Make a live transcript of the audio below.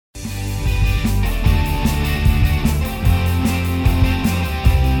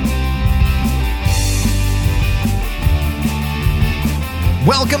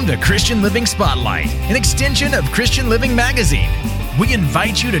Welcome to Christian Living Spotlight, an extension of Christian Living Magazine. We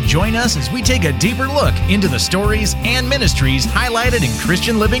invite you to join us as we take a deeper look into the stories and ministries highlighted in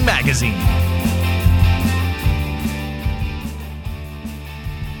Christian Living Magazine.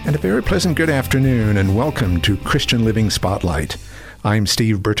 And a very pleasant good afternoon, and welcome to Christian Living Spotlight. I'm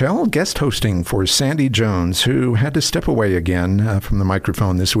Steve Bertel, guest hosting for Sandy Jones, who had to step away again from the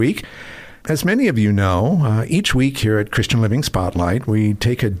microphone this week. As many of you know, each week here at Christian Living Spotlight, we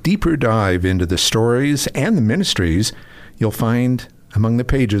take a deeper dive into the stories and the ministries you'll find among the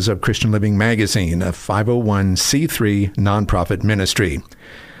pages of Christian Living Magazine, a 501c3 nonprofit ministry.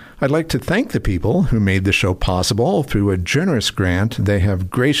 I'd like to thank the people who made the show possible through a generous grant they have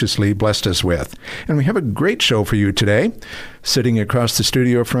graciously blessed us with. And we have a great show for you today. Sitting across the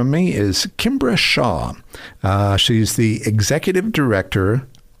studio from me is Kimbra Shaw. She's the executive director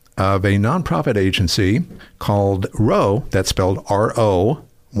of a nonprofit agency called RO, that's spelled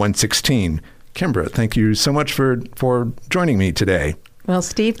RO116. Kimbra, thank you so much for joining me today. Well,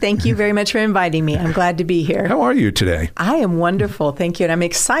 Steve, thank you very much for inviting me. I'm glad to be here. How are you today? I am wonderful, thank you. And I'm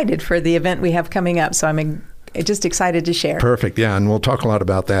excited for the event we have coming up, so I'm just excited to share. Perfect, yeah, and we'll talk a lot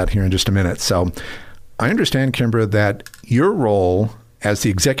about that here in just a minute. So I understand, Kimbra, that your role as the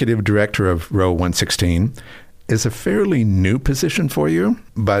executive director of RO116 is a fairly new position for you,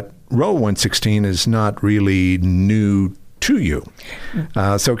 but RO116 is not really new to you.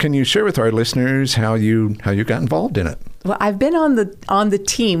 So can you share with our listeners how you got involved in it? Well, I've been on the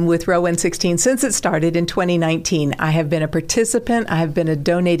team with RO116 since it started in 2019. I have been a participant, I have been a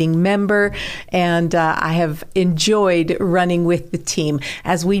donating member, and I have enjoyed running with the team.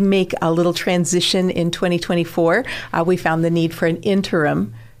 As we make a little transition in 2024, we found the need for an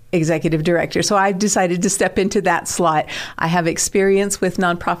interim executive director. So I decided to step into that slot. I have experience with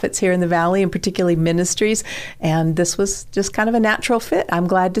nonprofits here in the Valley, and particularly ministries, and this was just kind of a natural fit. I'm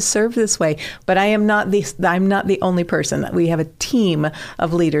glad to serve this way, but I'm not the only person. We have a team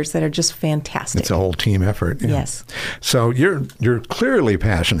of leaders that are just fantastic. It's a whole team effort. Yeah. Yes. So you're clearly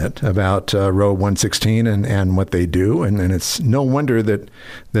passionate about RO116 and what they do, and it's no wonder that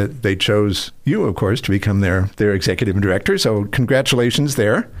they chose you, of course, to become their executive director. So congratulations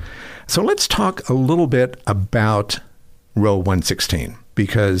there. So let's talk a little bit about RO116,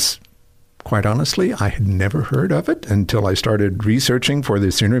 because quite honestly, I had never heard of it until I started researching for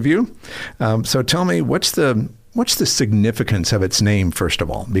this interview. So tell me, what's the significance of its name, first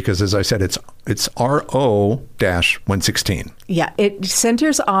of all? Because as I said, it's RO-116. Yeah, it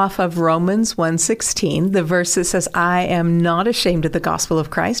centers off of Romans 1:16, the verse that says, "I am not ashamed of the gospel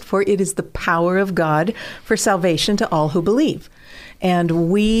of Christ, for it is the power of God for salvation to all who believe." And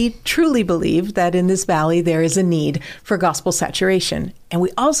we truly believe that in this valley there is a need for gospel saturation. And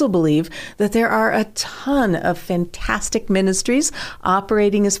we also believe that there are a ton of fantastic ministries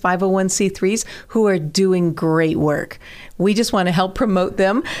operating as 501c3s who are doing great work. We just want to help promote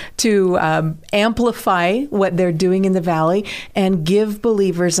them, to amplify what they're doing in the Valley, and give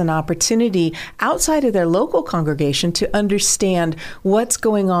believers an opportunity outside of their local congregation to understand what's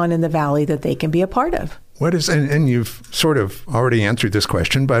going on in the Valley that they can be a part of. What is, and you've sort of already answered this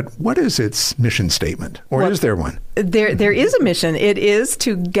question, but what is its mission statement? Or is there one? There is a mission. It is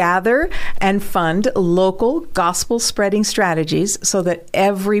to gather and fund local gospel spreading strategies so that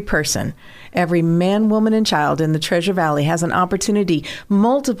every person, every man, woman, and child in the Treasure Valley has an opportunity,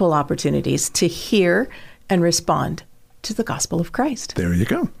 multiple opportunities, to hear and respond to the gospel of Christ. There you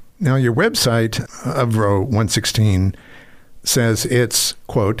go. Now, your website of RO116 says it's,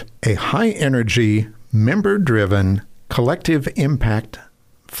 quote, a high-energy, member-driven, collective impact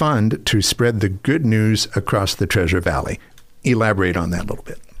fund to spread the good news across the Treasure Valley. Elaborate on that a little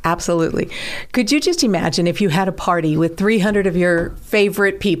bit. Absolutely. Could you just imagine if you had a party with 300 of your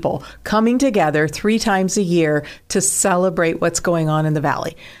favorite people coming together 3 times a year to celebrate what's going on in the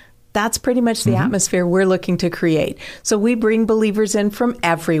Valley? That's pretty much the atmosphere we're looking to create. So we bring believers in from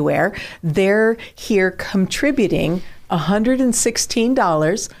everywhere. They're here contributing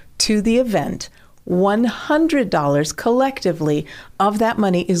 $116 to the event. $100 collectively of that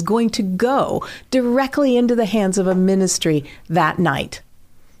money is going to go directly into the hands of a ministry that night.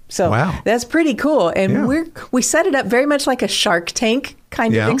 So That's pretty cool. And we set it up very much like a Shark Tank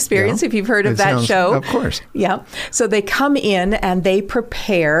kind of experience, if you've heard of that show. Of course. Yeah. So they come in and they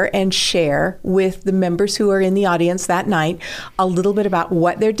prepare and share with the members who are in the audience that night a little bit about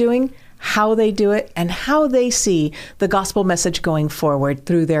what they're doing, how they do it, and how they see the gospel message going forward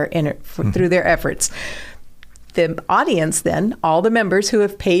through their through their efforts. the audience then, all the members who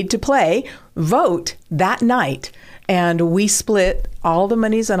have paid to play, vote that night. And we split all the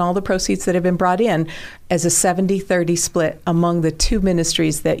monies and all the proceeds that have been brought in as a 70-30 split among the two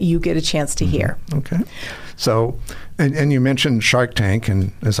ministries that you get a chance to hear. Okay. So, and you mentioned Shark Tank,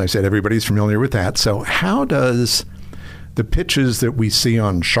 and as I said, everybody's familiar with that. So how does the pitches that we see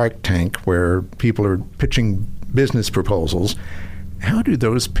on Shark Tank, where people are pitching business proposals, how do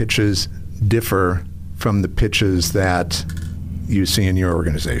those pitches differ from the pitches that you see in your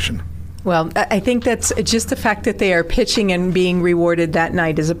organization? Well, I think that's just the fact that they are pitching and being rewarded that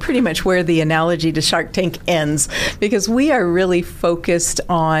night is pretty much where the analogy to Shark Tank ends, because we are really focused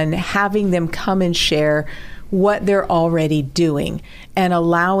on having them come and share what they're already doing and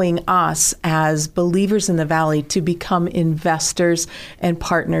allowing us as believers in the Valley to become investors and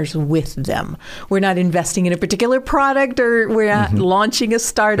partners with them. We're not investing in a particular product, or we're not launching a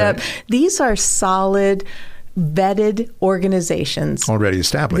startup. Right. These are solid, vetted organizations. Already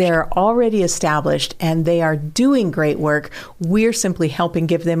established. They're already established, and they are doing great work. We're simply helping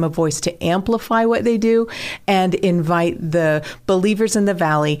give them a voice to amplify what they do and invite the believers in the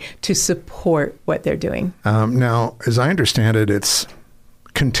Valley to support what they're doing. Now, as I understand it, it's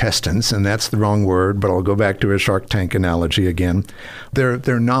contestants, and that's the wrong word, but I'll go back to a Shark Tank analogy again.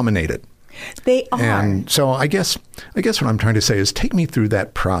 They're nominated. They are. And so I guess what I'm trying to say is take me through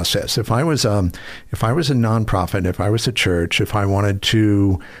that process. If I was a nonprofit, if I was a church, if I wanted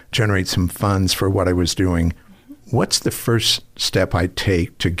to generate some funds for what I was doing, what's the first step I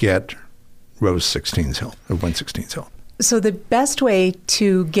take to get RO116's help? So the best way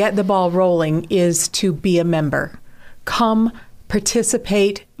to get the ball rolling is to be a member. Come,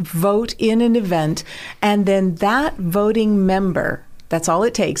 participate, vote in an event, and then that voting member, that's all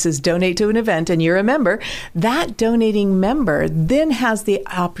it takes, is donate to an event and you're a member. That donating member then has the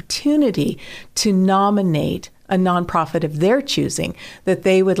opportunity to nominate a nonprofit of their choosing that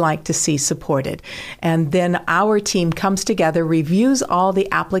they would like to see supported. And then our team comes together, reviews all the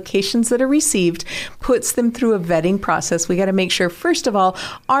applications that are received, puts them through a vetting process. We got to make sure, first of all,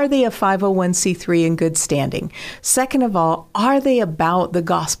 are they a 501c3 in good standing? Second of all, are they about the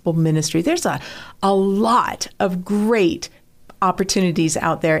gospel ministry? There's a lot of great opportunities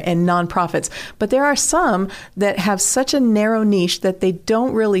out there and nonprofits, but there are some that have such a narrow niche that they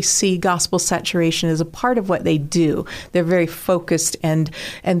don't really see gospel saturation as a part of what they do. They're very focused, and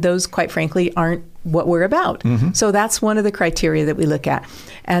those, quite frankly, aren't what we're about. So that's one of the criteria that we look at.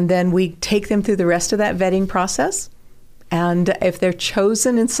 And then we take them through the rest of that vetting process. And if they're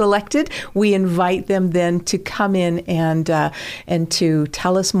chosen and selected, we invite them then to come in and to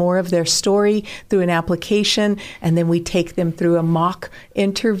tell us more of their story through an application. And then we take them through a mock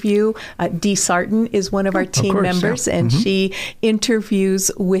interview. Dee Sarton is one of our team members, and she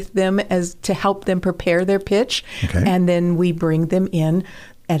interviews with them as to help them prepare their pitch. Okay. And then we bring them in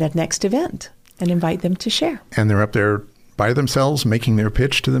at a next event and invite them to share. And they're up there by themselves making their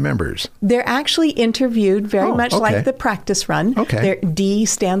pitch to the members? They're actually interviewed very much like the practice run. Dee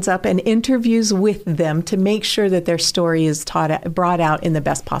stands up and interviews with them to make sure that their story is brought out in the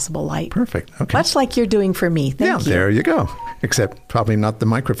best possible light. Perfect. Okay. Much like you're doing for me. Thank you. There you go. Except probably not the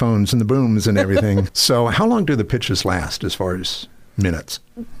microphones and the booms and everything. So how long do the pitches last as far as minutes?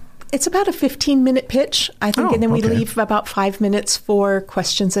 It's about a 15-minute pitch, I think, and then we leave about 5 minutes for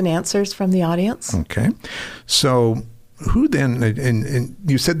questions and answers from the audience. Okay. So who then, and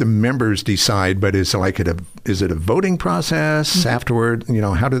you said the members decide, but is it a voting process afterward? You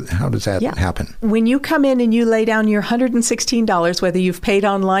know, how does that happen? When you come in and you lay down your $116, whether you've paid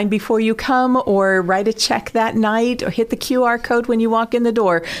online before you come or write a check that night or hit the QR code when you walk in the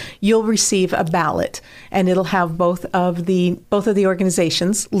door, you'll receive a ballot, and it'll have both of the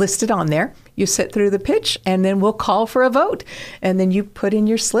organizations listed on there. You sit through the pitch, and then we'll call for a vote. And then you put in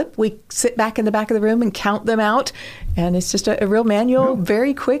your slip. We sit back in the back of the room and count them out. And it's just a real manual,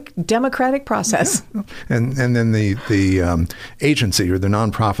 very quick, democratic process. Yeah. And then the agency or the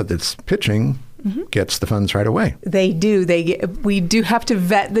nonprofit that's pitching gets the funds right away. They do. We do have to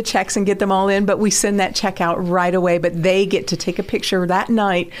vet the checks and get them all in, but we send that check out right away. But they get to take a picture that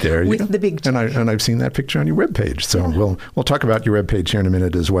night with the big check. And I've seen that picture on your webpage. So we'll talk about your webpage here in a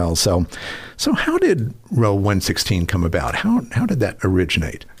minute as well. So how did RO116 come about? How did that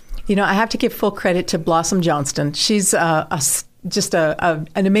originate? You know, I have to give full credit to Blossom Johnston. She's just an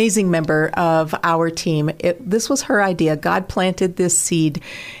amazing member of our team. This was her idea. God planted this seed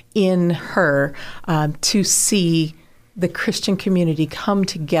in her to see the Christian community come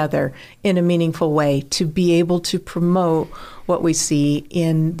together in a meaningful way to be able to promote what we see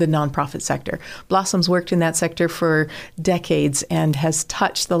in the nonprofit sector. Blossom's worked in that sector for decades and has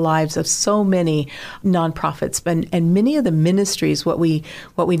touched the lives of so many nonprofits. And many of the ministries, what we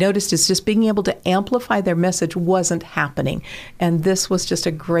noticed is just being able to amplify their message wasn't happening. And this was just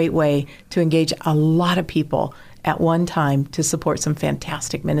a great way to engage a lot of people at one time to support some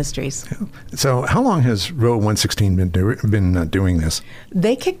fantastic ministries. So how long has RO116 been doing this?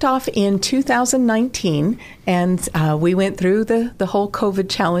 They kicked off in 2019, and we went through the whole COVID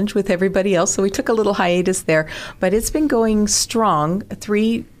challenge with everybody else, so we took a little hiatus there. But it's been going strong,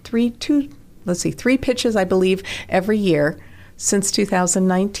 three pitches, I believe, every year since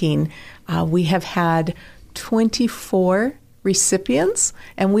 2019. We have had 24 recipients,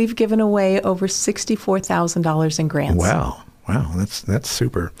 and we've given away over $64,000 in grants. Wow, that's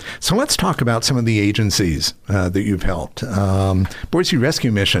super. So let's talk about some of the agencies that you've helped. Boise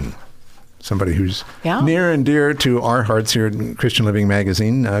Rescue Mission, somebody who's near and dear to our hearts here at Christian Living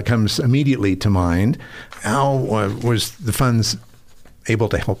Magazine, comes immediately to mind. How was the funds able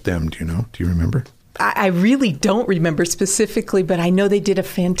to help them? Do you know? Do you remember? I really don't remember specifically, but I know they did a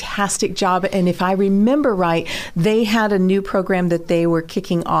fantastic job. And if I remember right, they had a new program that they were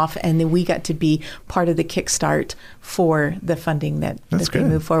kicking off, and then we got to be part of the kickstart for the funding that they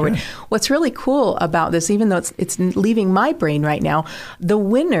move forward. Good. What's really cool about this, even though it's leaving my brain right now, the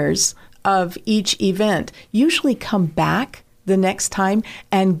winners of each event usually come back the next time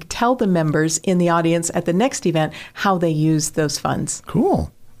and tell the members in the audience at the next event how they use those funds.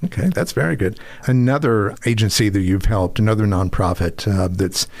 Cool. Okay, that's very good. Another agency that you've helped, another nonprofit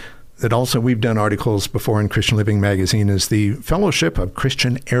that also we've done articles before in Christian Living Magazine, is the Fellowship of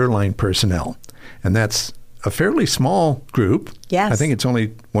Christian Airline Personnel. And that's a fairly small group. Yes. I think it's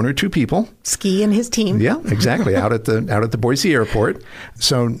only 1 or 2 people. Ski and his team. Yeah, exactly, out at the Boise airport.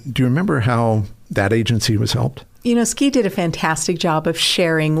 So do you remember how that agency was helped? You know, Ski did a fantastic job of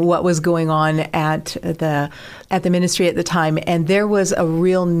sharing what was going on at the ministry at the time, and there was a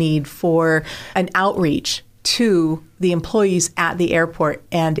real need for an outreach to the employees at the airport.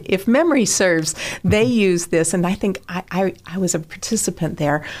 And if memory serves, they used this, and I think I was a participant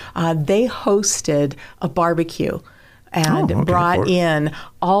there. They hosted a barbecue and brought in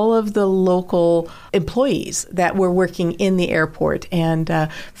all of the local employees that were working in the airport and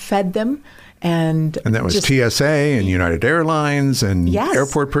fed them. And that was TSA and United Airlines and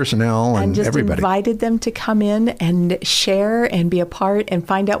airport personnel and just everybody. Invited them to come in and share and be a part and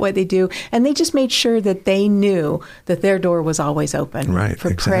find out what they do. And they just made sure that they knew that their door was always open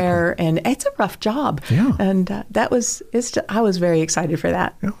for prayer. And it's a rough job. Yeah. And I was very excited for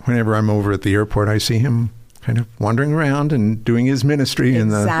that. Yeah. Whenever I'm over at the airport, I see him kind of wandering around and doing his ministry in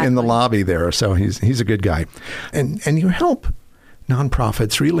the lobby there. So he's a good guy. And you help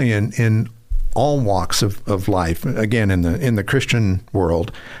nonprofits really in all walks of life, again, in the Christian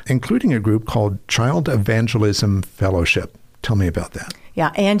world, including a group called Child Evangelism Fellowship. Tell me about that.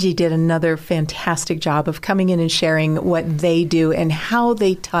 Yeah, Angie did another fantastic job of coming in and sharing what they do and how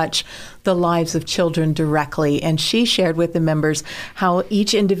they touch the lives of children directly. And she shared with the members how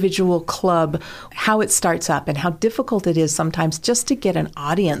each individual club, how it starts up and how difficult it is sometimes just to get an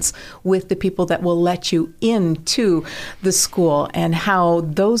audience with the people that will let you into the school, and how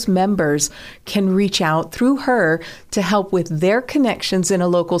those members can reach out through her to help with their connections in a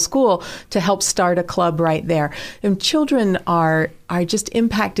local school to help start a club right there. And children are just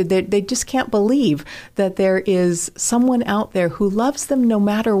impacted. They just can't believe that there is someone out there who loves them no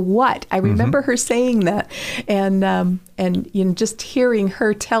matter what. I remember her saying that, and just hearing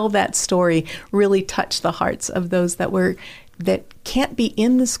her tell that story really touched the hearts of those that can't be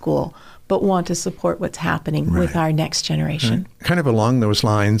in the school but want to support what's happening with our next generation. Kind of along those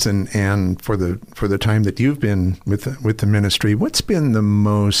lines, and for the time that you've been with the ministry, what's been the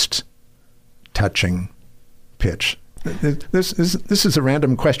most touching pitch? This is a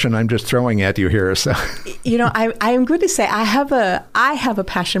random question I'm just throwing at you here. So, I am going to say I have a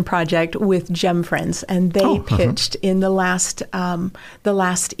passion project with Gem Friends, and they pitched in the last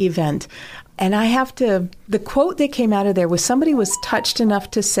event, and the quote that came out of there was somebody was touched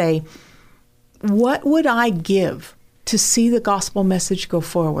enough to say, "What would I give to see the gospel message go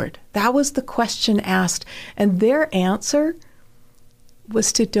forward?" That was the question asked, and their answer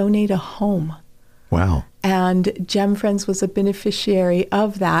was to donate a home. Wow. And Gem Friends was a beneficiary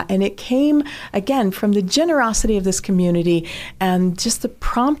of that. And it came, again, from the generosity of this community and just the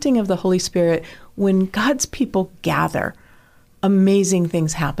prompting of the Holy Spirit. When God's people gather, amazing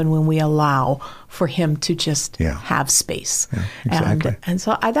things happen when we allow for Him to just have space. Yeah, exactly. And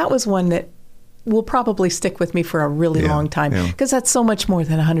so that was one that will probably stick with me for a really long time because that's so much more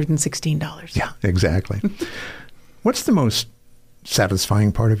than $116. Yeah, exactly. What's the most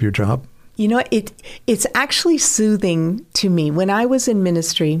satisfying part of your job? You know, it's actually soothing to me. When I was in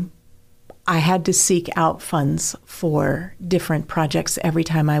ministry, I had to seek out funds for different projects every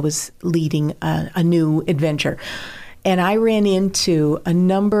time I was leading a new adventure. And I ran into a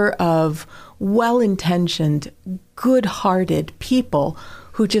number of well-intentioned, good-hearted people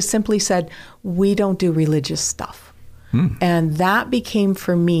who just simply said, we don't do religious stuff. And that became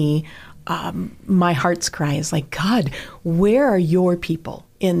for me my heart's cry is like, God, where are your people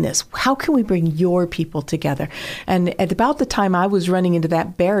in this? How can we bring your people together? And at about the time I was running into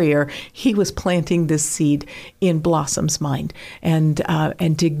that barrier, he was planting this seed in Blossom's mind and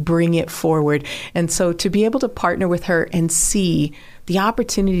to bring it forward. And so to be able to partner with her and see the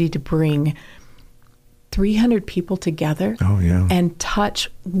opportunity to bring 300 people together and touch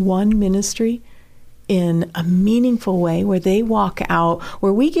one ministry in a meaningful way where they walk out,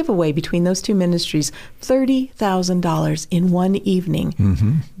 where we give away between those two ministries $30,000 in one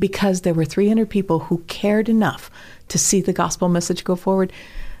evening because there were 300 people who cared enough to see the gospel message go forward.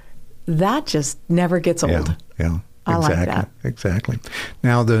 That just never gets old. Yeah, I exactly, like that. Exactly.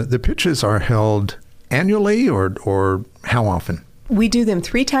 Now, the pitches are held annually or how often? We do them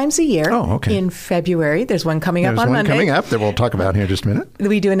 3 times a year. Oh, okay. In February. There's one coming up on Monday. There's one coming up that we'll talk about here in just a minute.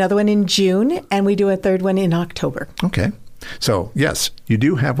 We do another one in June, and we do a third one in October. Okay. So, yes, you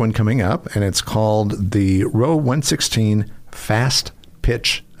do have one coming up, and it's called the RO116 Fast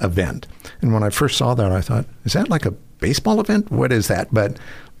Pitch Event. And when I first saw that, I thought, is that like a baseball event? What is that? But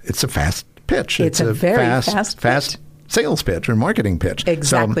it's a fast pitch. It's a very fast sales pitch or marketing pitch.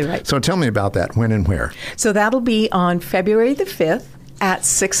 Exactly right. So tell me about that. When and where? So that'll be on February the 5th at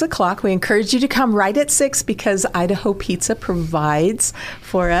 6 o'clock. We encourage you to come right at 6 because Idaho Pizza provides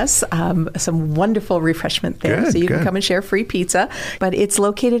for us some wonderful refreshment there. Good, so you can come and share free pizza. But it's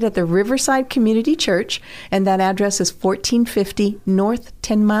located at the Riverside Community Church, and that address is 1450 North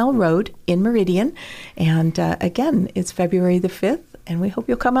 10 Mile Road in Meridian. And again, it's February the 5th. And we hope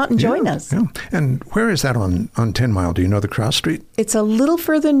you'll come out and join us. Yeah. And where is that on 10 Mile? Do you know the cross street? It's a little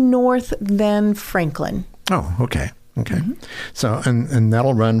further north than Franklin. Oh, okay. Okay. So, and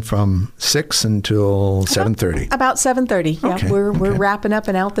that'll run from 6 until 7:30. About 7:30. Yeah, Okay. We're wrapping up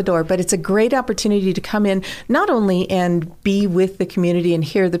and out the door. But it's a great opportunity to come in, not only and be with the community and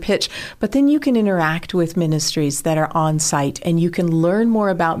hear the pitch, but then you can interact with ministries that are on site and you can learn more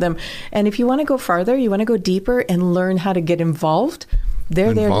about them. And if you want to go farther, you want to go deeper and learn how to get involved,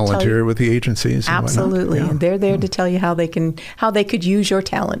 they're there to volunteer with the agencies. And absolutely, whatnot. Yeah. And they're there to tell you how they could use your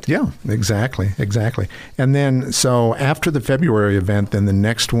talent. Yeah, exactly. And then, so after the February event, then the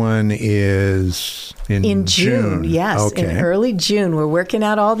next one is in June. Yes, okay. In early June. We're working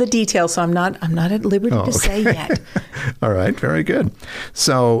out all the details, so I'm not at liberty to say yet. All right, very good.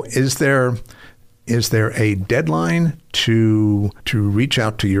 So, is there a deadline to reach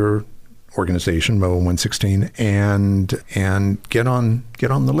out to your organization, RO116, and get on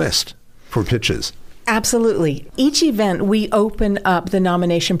the list for pitches? Absolutely. Each event, we open up the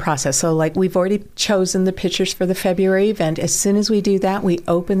nomination process. So like we've already chosen the pitchers for the February event. As soon as we do that, we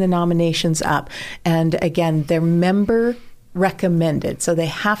open the nominations up. And again, they're member recommended. So they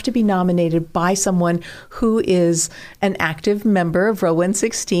have to be nominated by someone who is an active member of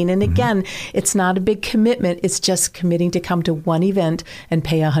RO116. And again, it's not a big commitment. It's just committing to come to one event and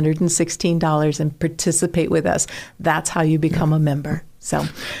pay $116 and participate with us. That's how you become a member. So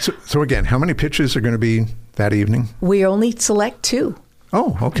again, how many pitches are going to be that evening? We only select 2.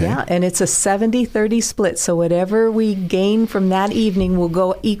 Oh, okay. Yeah, and it's a 70-30 split. So whatever we gain from that evening will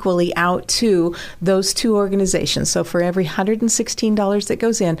go equally out to those 2 organizations. So for every $116 that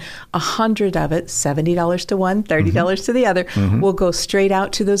goes in, 100 of it, $70 to one, $30 to the other, will go straight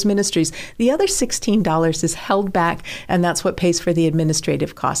out to those ministries. The other $16 is held back, and that's what pays for the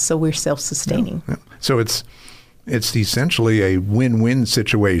administrative costs. So we're self-sustaining. Yeah. So it's essentially a win-win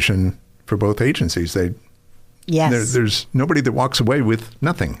situation for both agencies. Yes. There's nobody that walks away with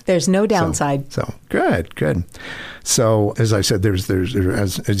nothing. There's no downside. So good. So as I said, there's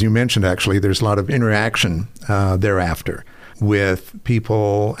as you mentioned, actually, there's a lot of interaction thereafter with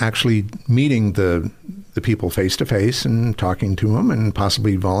people actually meeting the people face to face and talking to them and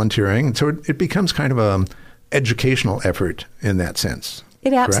possibly volunteering. So it becomes kind of a educational effort in that sense.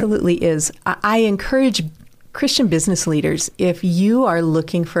 It absolutely is. I encourage Christian business leaders, if you are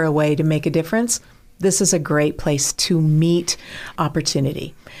looking for a way to make a difference, this is a great place to meet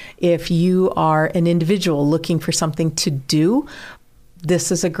opportunity. If you are an individual looking for something to do,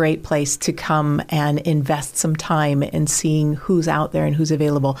 this is a great place to come and invest some time in seeing who's out there and who's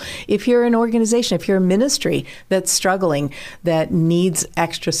available. If you're an organization, if you're a ministry that's struggling, that needs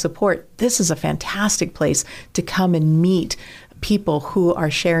extra support, this is a fantastic place to come and meet people who are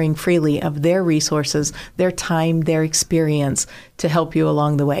sharing freely of their resources, their time, their experience to help you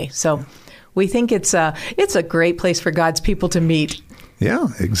along the way. So we think it's a great place for God's people to meet. Yeah,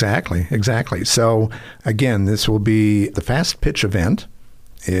 exactly. So again, this will be the Fast Pitch event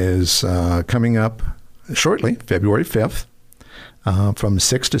is coming up shortly, February 5th, from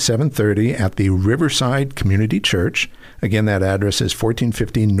 6 to 7:30 at the Riverside Community Church. Again, that address is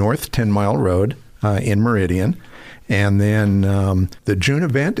 1450 North 10 Mile Road in Meridian. And then the June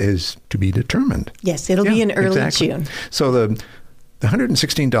event is to be determined. Yes, it'll be in early June. So the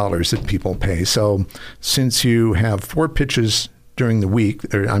 $116 that people pay. So since you have 4 pitches during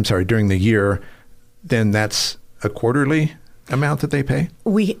the year, then that's a quarterly amount that they pay?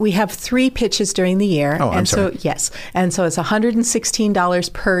 We have 3 pitches during the year. Oh, I'm sorry. And so it's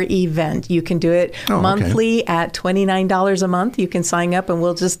 $116 per event. You can do it monthly at $29 a month. You can sign up and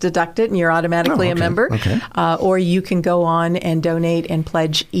we'll just deduct it and you're automatically a member. Okay. Or you can go on and donate and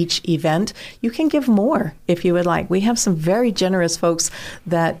pledge each event. You can give more if you would like. We have some very generous folks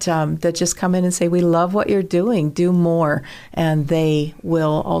that just come in and say, we love what you're doing, do more. And they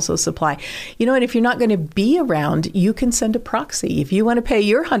will also supply. And if you're not going to be around, you can send a proxy. If you want to pay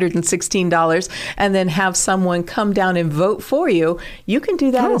your $116 and then have someone come down and vote for you, you can do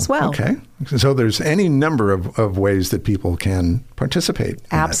that as well. Okay. So there's any number of ways that people can participate.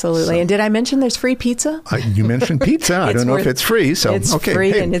 Absolutely. And did I mention there's free pizza? You mentioned pizza. I don't know if it's free. So it's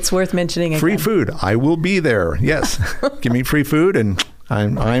free, and it's worth mentioning. Free food. I will be there. Yes. Give me free food and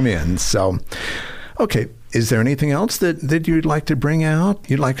I'm in. So, okay. Is there anything else that you'd like to bring out,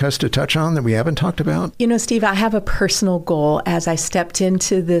 you'd like us to touch on that we haven't talked about? Steve, I have a personal goal as I stepped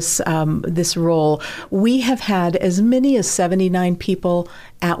into this role. We have had as many as 79 people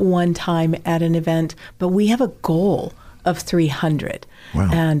at one time at an event, but we have a goal of 300. Wow.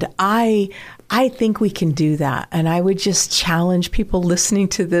 And I think we can do that. And I would just challenge people listening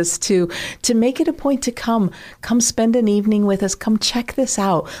to this to make it a point to come spend an evening with us. Come check this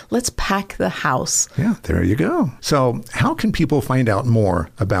out. Let's pack the house. Yeah, there you go. So how can people find out more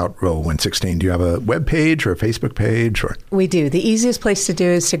about RO116? Do you have a web page or a Facebook page? We do. The easiest place to do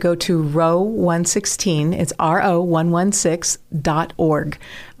is to go to RO116. It's RO116.org.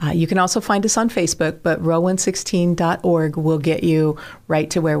 You can also find us on Facebook, but RO116.org will get you right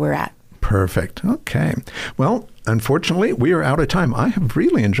to where we're at. Perfect. Okay. Well, unfortunately, we are out of time. I have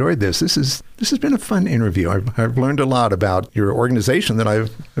really enjoyed this. This has been a fun interview. I've learned a lot about your organization that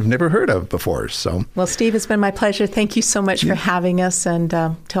I've never heard of before. So, well, Steve, it's been my pleasure. Thank you so much for having us, and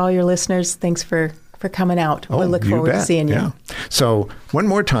to all your listeners, thanks for coming out. We'll look forward to seeing you. Yeah. So, one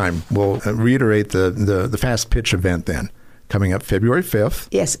more time, we'll reiterate the Fast Pitch event then. Coming up February 5th.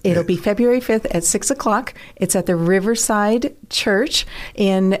 Yes, it'll be February 5th at 6 o'clock. It's at the Riverside Church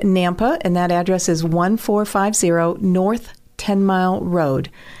in Nampa, and that address is 1450 North 10 Mile Road.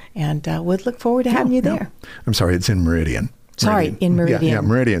 And we'll look forward to having you there. I'm sorry, it's in Meridian. In Meridian. Yeah,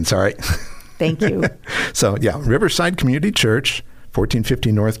 Meridian, sorry. Thank you. So, Riverside Community Church,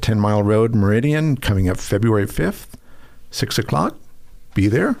 1450 North 10 Mile Road, Meridian, coming up February 5th, 6 o'clock. Be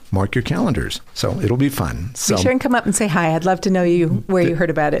there, mark your calendars. So it'll be fun. So be sure and come up and say hi. I'd love to know where you heard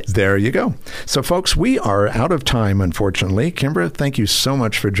about it. There you go. So folks, we are out of time, unfortunately. Kimbra, thank you so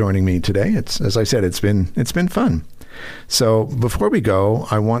much for joining me today. As I said, it's been fun. So before we go,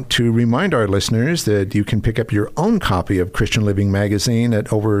 I want to remind our listeners that you can pick up your own copy of Christian Living Magazine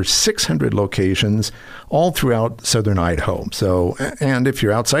at over 600 locations all throughout southern Idaho. So, and if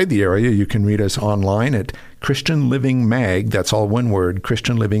you're outside the area, you can read us online at Christian Living Mag, that's all one word,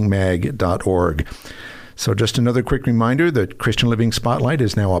 christianlivingmag.org. So just another quick reminder that Christian Living Spotlight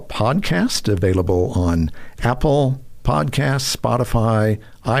is now a podcast available on Apple Podcasts, Spotify,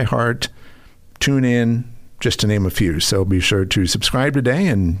 iHeart, TuneIn, just to name a few. So be sure to subscribe today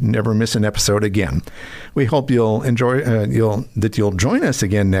and never miss an episode again. We hope you'll enjoy that you'll join us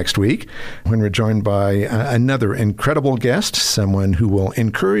again next week when we're joined by another incredible guest, someone who will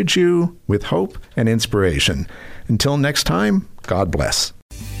encourage you with hope and inspiration. Until next time, God bless.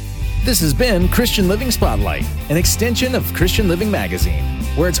 This has been Christian Living Spotlight, an extension of Christian Living Magazine,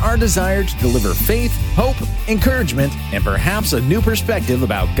 where it's our desire to deliver faith, hope, encouragement, and perhaps a new perspective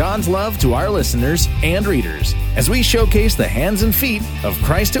about God's love to our listeners and readers, as we showcase the hands and feet of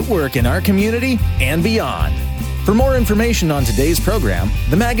Christ at work in our community and beyond. For more information on today's program,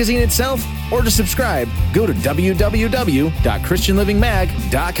 the magazine itself, or to subscribe, go to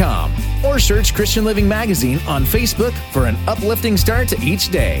www.christianlivingmag.com. or search Christian Living Magazine on Facebook for an uplifting start to each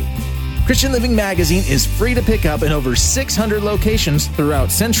day. Christian Living Magazine is free to pick up in over 600 locations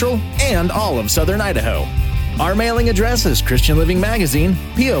throughout central and all of southern Idaho. Our mailing address is Christian Living Magazine,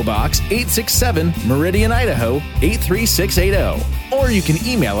 P.O. Box 867, Meridian, Idaho 83680. Or you can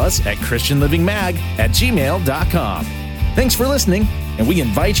email us at christianlivingmag@gmail.com. Thanks for listening, and we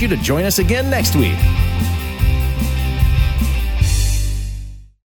invite you to join us again next week.